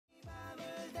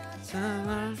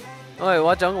Oh wait,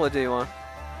 what jungle do you want?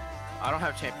 I don't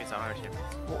have champions. I don't have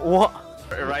champions. What?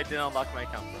 Right, didn't unlock my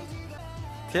account, bro.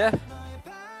 TF?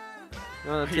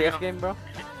 You want a You TF know- game, bro?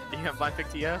 You have blind pick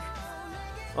TF?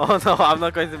 Oh no, I'm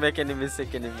not going to make any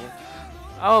mistake anymore.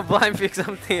 I will blind pick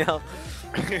something else.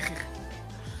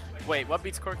 Wait, what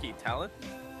beats Corki? Talon?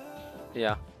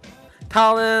 Yeah.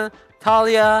 Talon,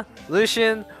 Talia,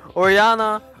 Lucian,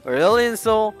 Oriana, Aurelion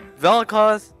Soul,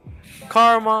 Vel'Koz,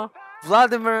 Karma,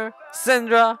 Vladimir,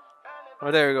 Syndra.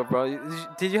 Oh, there you go, bro.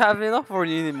 Did you have enough or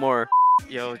do you need more?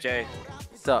 Yo, Jay.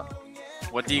 What's up?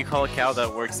 What do you call a cow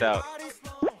that works out?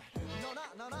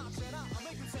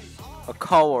 A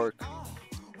coward.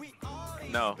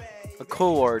 No. A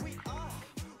coward.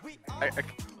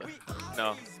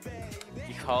 No.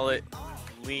 You call it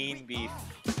lean beef.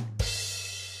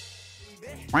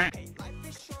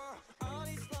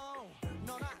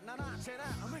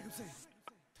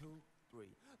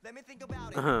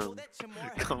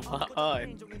 Come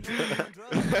on.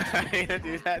 You're gonna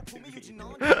do that to me.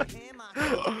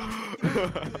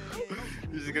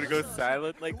 You're just gonna go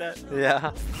silent like that?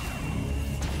 Yeah.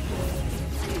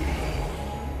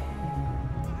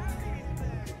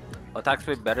 Attack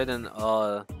speed better than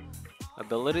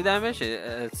ability damage?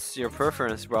 It's your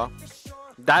preference, bro.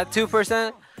 That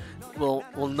 2%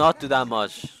 will not do that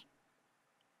much.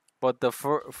 But the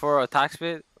 4 attack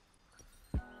speed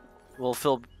will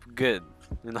feel good.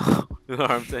 You know, you know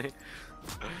what I'm saying?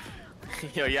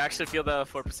 Yo, you actually feel the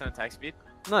 4% attack speed?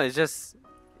 No, it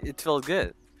feels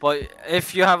good. But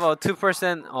if you have a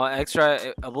 2% or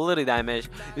extra ability damage,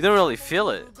 you don't really feel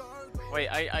it. Wait,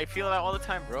 I feel that all the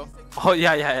time, bro. Oh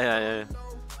yeah.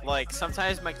 Like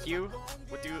sometimes my Q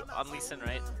would do unleash,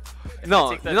 right? If No,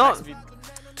 I take the you know, attack speed,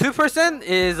 2%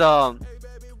 is how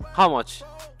much?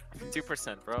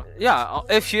 2%, bro. Yeah,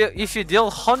 if you deal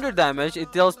 100 damage,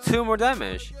 it deals 2 more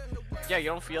damage. Yeah, you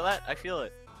don't feel that? I feel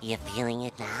it. You feeling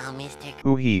it now, Mr.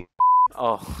 Huhi.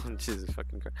 Oh, Jesus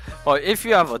fucking Christ. But if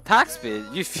you have attack speed,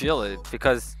 you feel it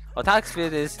because attack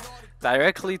speed is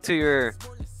directly to your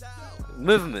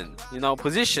movement, you know,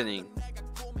 positioning.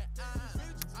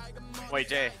 Wait,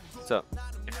 Jay. So,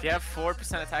 If you have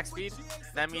 4% attack speed,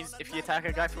 that means if you attack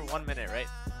a guy for 1 minute, right?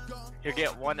 You'll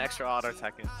get 1 extra auto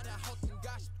attack in.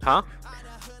 huh?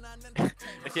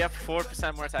 If you have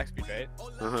 4% more attack speed, right?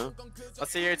 Uh-huh.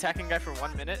 Let's say you're attacking a guy for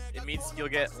 1 minute, it means you'll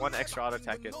get 1 extra auto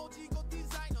attack in.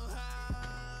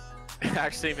 It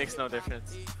actually makes no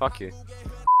difference. Fuck you.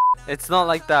 It's not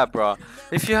like that, bro.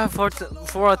 If you have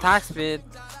 4 attack speed,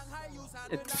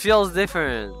 it feels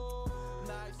different.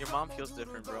 Your mom feels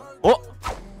different, bro. Oh!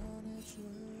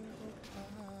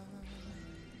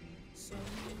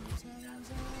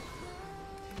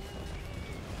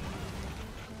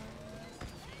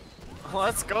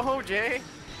 Let's go, Jay.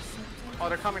 Oh,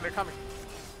 they're coming, they're coming.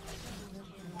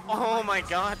 Oh my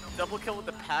god, double kill with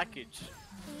the package.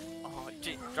 Oh,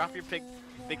 Jay, drop your big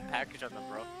package on them,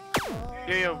 bro.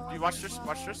 Yo, you watch this,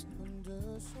 watch this.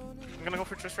 I'm gonna go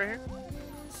for Triss right here.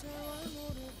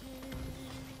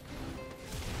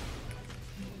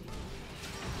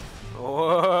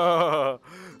 Oh,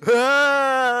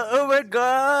 oh my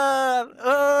god!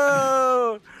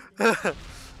 Oh!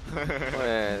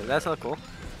 Wait, that's not cool.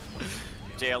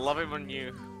 Jay, I love it when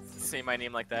you say my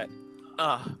name like that.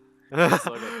 So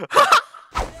good.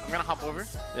 I'm gonna hop over.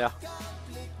 Yeah.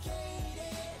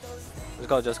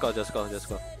 Just go.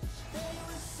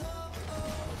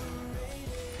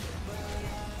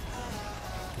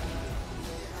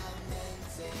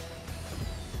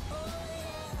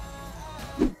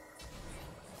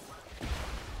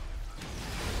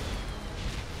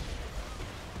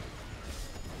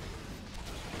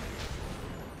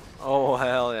 Oh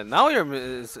hell yeah! Now you're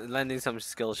landing some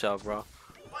skill shot, bro.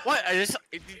 What? You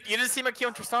didn't see my Q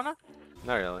on Tristana?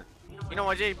 Not really. You know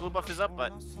what, Jay? Blue buff is up,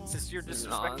 but since you're No,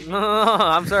 disrespecting no,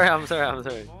 I'm sorry.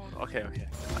 Okay.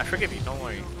 I forgive you, don't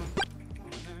worry.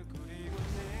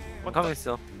 I'm coming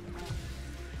still.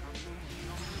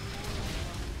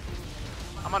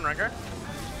 I'm on Rengar.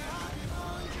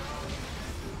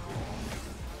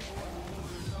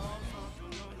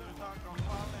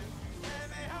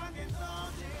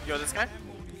 Yo, this guy?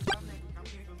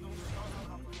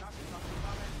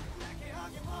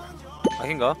 I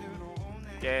can go.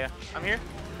 Yeah. I'm here.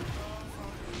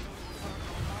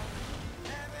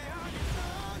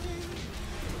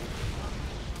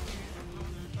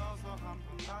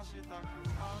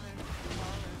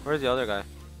 Where's the other guy?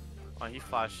 Oh, he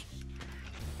flashed.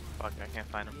 Fuck, I can't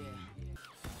find him.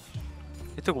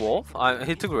 He took Wolf?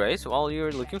 He took Race while you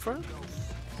were looking for him?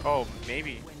 Oh,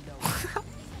 maybe.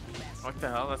 What the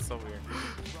hell? That's so weird.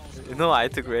 No, I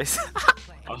took Race.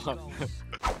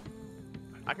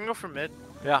 I I can go for mid.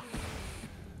 Yeah.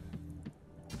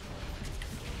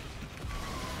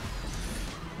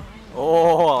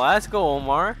 Oh, let's go,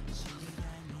 Omar.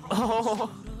 Oh.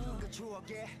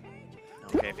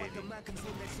 Okay, baby.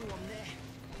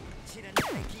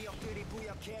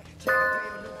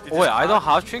 Oh, wait, I don't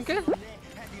have trinket?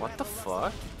 What the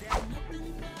fuck?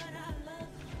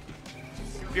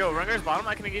 Yo, Rengar's bottom.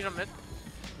 I can engage on mid.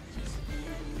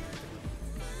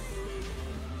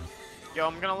 Yo,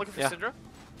 I'm gonna look for Yeah. Syndra.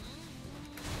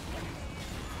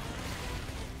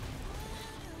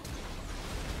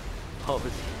 Oh,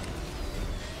 it's...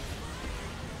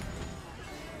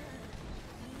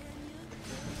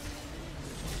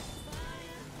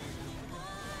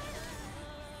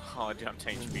 Oh, dude, I'm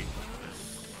 10 HP.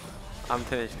 I'm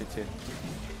 10 HP too.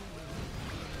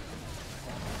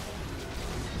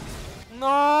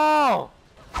 No!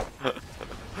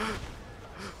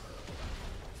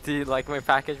 Do you like my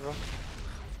package, bro?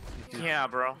 Yeah,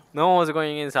 bro. No one was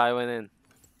going in, so I went in.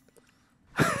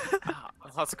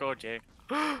 Let's go, Jay.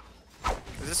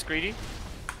 Is this greedy?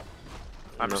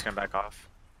 I'm No. just gonna back off.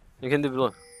 You can do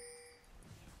blue.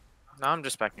 No, I'm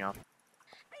just backing off.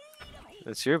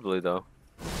 It's your blue though.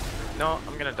 No,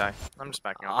 I'm gonna die. I'm just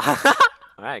backing off.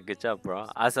 Alright, good job, bro.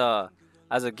 As a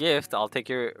gift, I'll take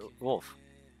your wolf.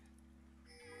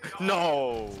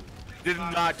 No! Did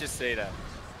not just say that.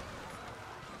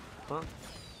 Huh?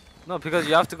 No, because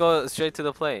you have to go straight to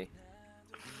the play.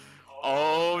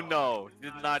 Oh no!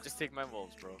 Did not just take my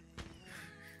wolves, bro.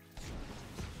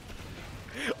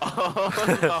 Oh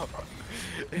no!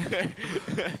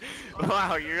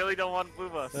 Wow, you really don't want blue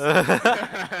buffs.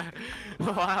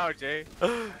 Wow, Jay.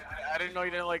 I didn't know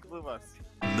you didn't like blue buffs.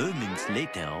 Moments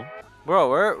later. Bro,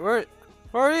 where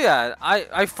are you at?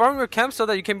 I farmed your camp so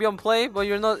that you can be on play, but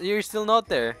you're still not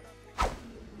there.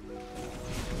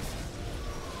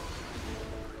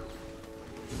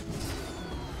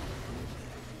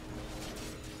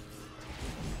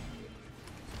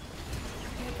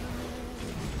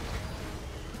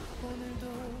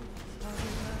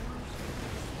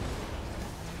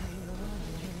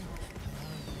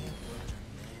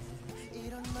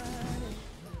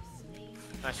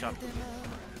 Nice shot.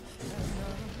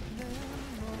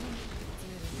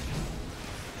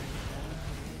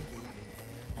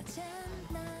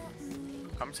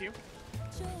 Come to you.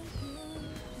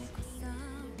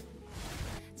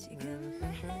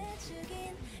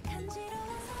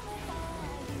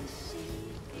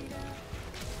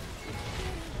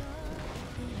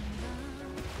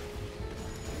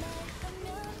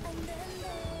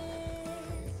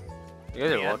 You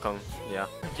guys are Yeah. welcome. Yeah.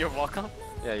 You're welcome.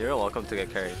 Yeah, you're welcome to get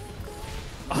carried.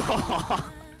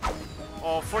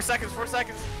 Oh, 4 seconds, 4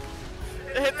 seconds.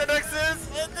 Hit the Nexus!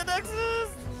 Hit the Nexus!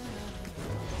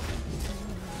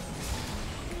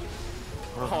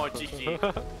 Oh, GG.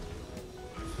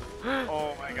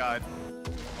 Oh my god.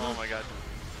 Oh my god.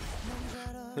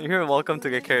 You're welcome to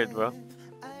get carried, bro.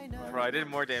 Bro, I did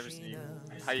more damage than you.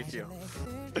 How you feel?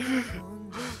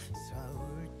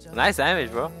 Nice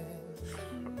damage, bro.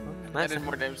 I Nice. did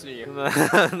more damage than you.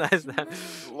 Nice damage.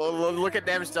 Look at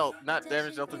damage dealt, not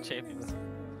damage dealt to champions.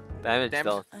 Damage Damage.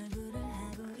 dealt.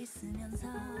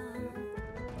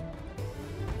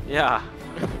 Yeah.